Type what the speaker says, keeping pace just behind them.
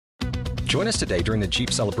Join us today during the Jeep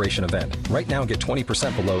Celebration event. Right now, get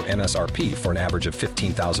 20% below MSRP for an average of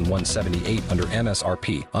 $15,178 under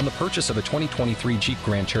MSRP on the purchase of a 2023 Jeep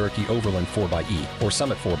Grand Cherokee Overland 4xE or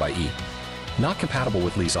Summit 4xE. Not compatible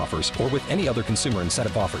with lease offers or with any other consumer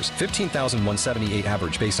incentive offers. $15,178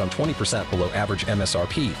 average based on 20% below average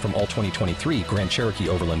MSRP from all 2023 Grand Cherokee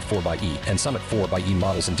Overland 4xE and Summit 4xE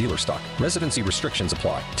models in dealer stock. Residency restrictions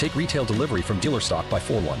apply. Take retail delivery from dealer stock by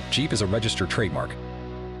 4/1. Jeep is a registered trademark.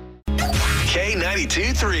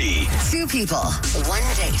 K92-3. Two people, one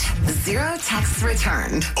date, 0 texts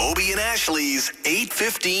returned. Obie and Ashley's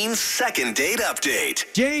 8:15 second date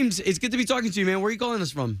update. James, it's good to be talking to you, man. Where are you calling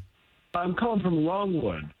us from? I'm calling from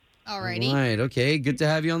Longwood. Alrighty. Right, okay. Good to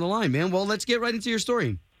have you on the line, man. Well, let's get right into your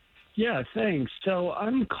story. Yeah, thanks. So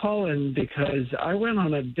I'm calling because I went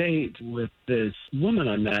on a date with this woman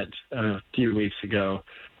I met a few weeks ago.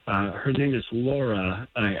 Her name is Laura.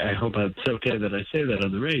 I hope it's okay that I say that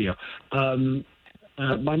on the radio.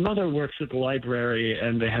 My mother works at the library,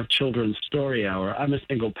 and they have children's story hour. I'm a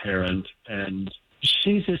single parent, and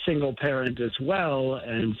she's a single parent as well,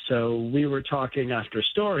 and so we were talking after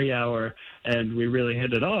story hour, and we really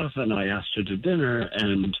hit it off, and I asked her to dinner,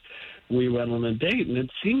 and we went on a date, and it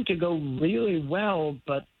seemed to go really well,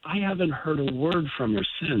 but I haven't heard a word from her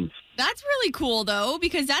since. That's really cool, though,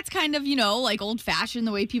 because that's kind of, like old-fashioned,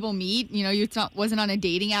 the way people meet. Wasn't on a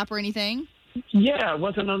dating app or anything. Yeah, it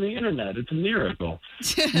wasn't on the internet. It's a miracle.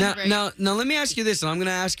 Now, let me ask you this, and I'm going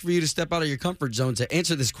to ask for you to step out of your comfort zone to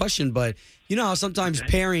answer this question, but you know how sometimes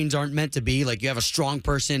pairings aren't meant to be? Like you have a strong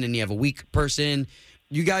person and you have a weak person.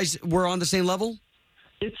 You guys were on the same level?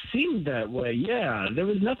 It seemed that way, yeah. There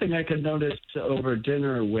was nothing I could notice over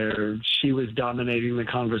dinner where she was dominating the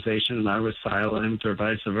conversation and I was silent or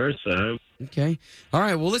vice versa. Okay. All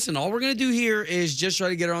right. Well, listen, all we're going to do here is just try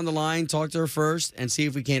to get her on the line, talk to her first, and see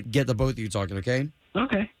if we can't get the both of you talking, okay?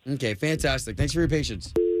 Okay. Okay, fantastic. Thanks for your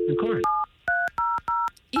patience. Of course.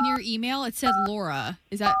 In your email, it said Laura.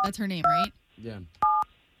 That's her name, right? Yeah.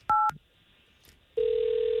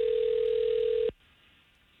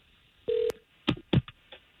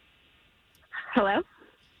 Hello?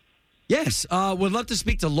 Yes. Would love to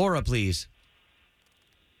speak to Laura, please.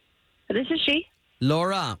 This is she.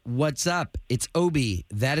 Laura, what's up? It's Obie.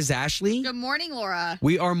 That is Ashley. Good morning, Laura.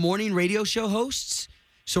 We are morning radio show hosts.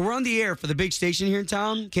 So we're on the air for the big station here in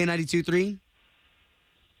town, K92.3.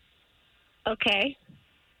 Okay.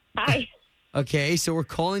 Hi. Okay, so we're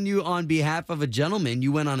calling you on behalf of a gentleman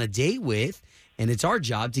you went on a date with, and it's our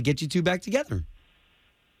job to get you two back together.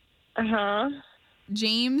 Uh-huh.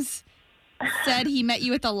 James said he met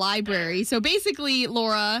you at the library. So basically,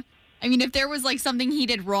 Laura, if there was something he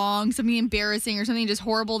did wrong, something embarrassing or something just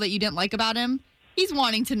horrible that you didn't like about him, he's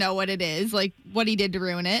wanting to know what it is, what he did to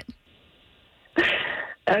ruin it.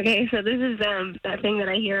 Okay, so this is that thing that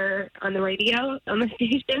I hear on the radio on the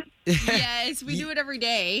station? Yes, we do it every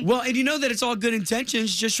day. Well, and you know that it's all good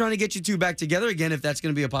intentions, just trying to get you two back together again if that's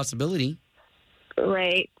going to be a possibility.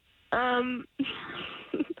 Right. I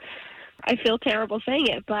feel terrible saying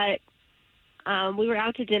it, but we were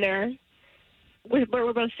out to dinner. We're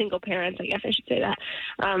both single parents, I guess I should say that.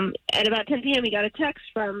 At about 10 p.m., he got a text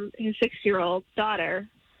from his 6-year-old daughter,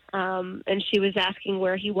 and she was asking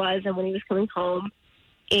where he was and when he was coming home.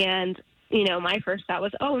 And, my first thought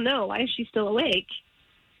was, oh, no, why is she still awake?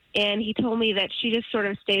 And he told me that she just sort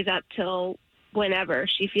of stays up till whenever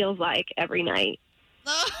she feels like every night.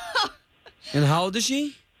 And how old is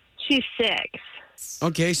she? She's 6.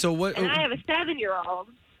 Okay, so what? And I have a 7-year-old,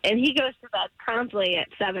 and he goes to bed promptly at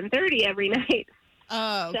 7:30 every night.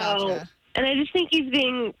 Oh, so, gotcha. And I just think he's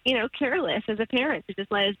being, careless as a parent to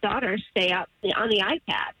just let his daughter stay up on the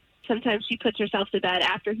iPad. Sometimes she puts herself to bed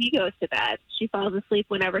after he goes to bed. She falls asleep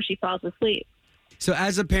whenever she falls asleep. So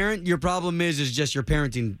as a parent, your problem is just your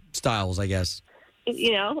parenting styles, I guess.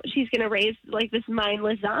 She's going to raise this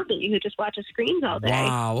mindless zombie who just watches screens all day.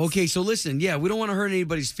 Wow. Okay, so listen, we don't want to hurt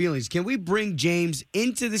anybody's feelings. Can we bring James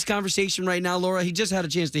into this conversation right now, Laura? He just had a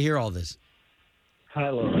chance to hear all this. Hi,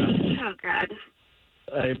 Laura. Oh, God.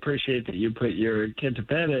 I appreciate that you put your kid to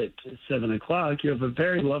bed at 7 o'clock. You have a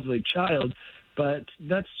very lovely child, but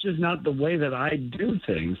that's just not the way that I do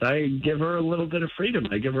things. I give her a little bit of freedom.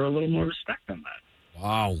 I give her a little more respect on that.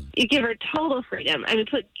 Wow. You give her total freedom.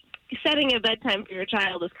 Setting a bedtime for your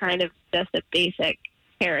child is kind of just a basic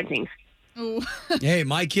parenting. Ooh. Hey,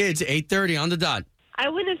 my kid's 8:30 on the dot. I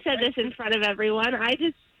wouldn't have said this in front of everyone. I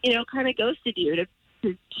just, kind of ghosted you to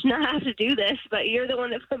to not have to do this, but you're the one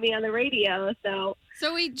that put me on the radio, so.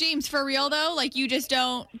 So wait, James, for real though, like you just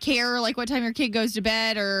don't care like what time your kid goes to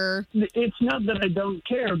bed or? It's not that I don't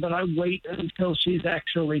care, but I wait until she's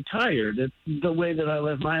actually tired. It's the way that I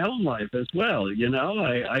live my own life as well. You know,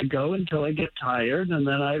 I go until I get tired and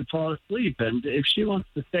then I fall asleep. And if she wants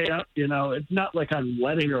to stay up, you know, it's not like I'm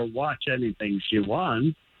letting her watch anything she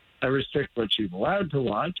wants. I restrict what she's allowed to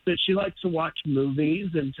watch, but she likes to watch movies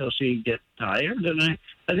until she gets tired. And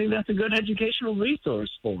I think that's a good educational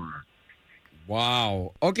resource for her.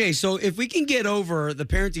 Wow. Okay, so if we can get over the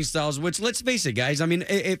parenting styles, which let's face it, guys, I mean,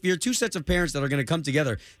 if you're two sets of parents that are going to come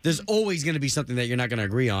together, there's always going to be something that you're not going to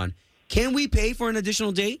agree on. Can we pay for an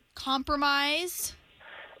additional date? Compromise?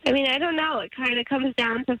 I mean, I don't know. It kind of comes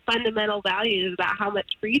down to fundamental values about how much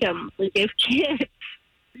freedom we give kids.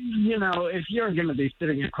 You know, if you're going to be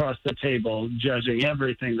sitting across the table judging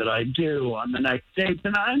everything that I do on the next date,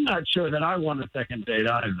 then I'm not sure that I want a second date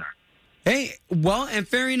either. Hey, well, and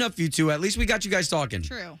fair enough, you two. At least we got you guys talking.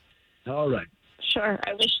 True. All right. Sure.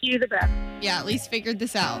 I wish you the best. Yeah, at least figured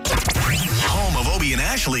this out. Home of Obie and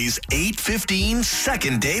Ashley's 8:15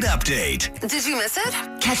 second date update. Did you miss it?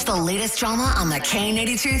 Catch the latest drama on the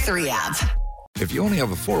K82-3 app. If you only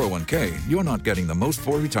have a 401k, you're not getting the most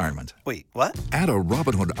for retirement. Wait, what? Add a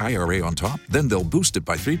Robinhood IRA on top, then they'll boost it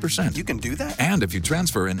by 3%. You can do that? And if you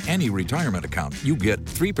transfer in any retirement account, you get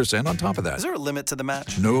 3% on top of that. Is there a limit to the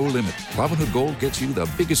match? No limit. Robinhood Gold gets you the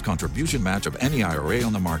biggest contribution match of any IRA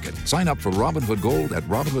on the market. Sign up for Robinhood Gold at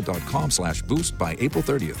Robinhood.com/boost by April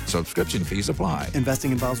 30th. Subscription fees apply.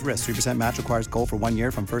 Investing involves risk. 3% match requires gold for 1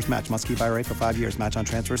 year from first match. Must keep IRA for 5 years. Match on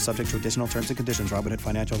transfers subject to additional terms and conditions. Robinhood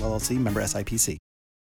Financial LLC, member SIPC.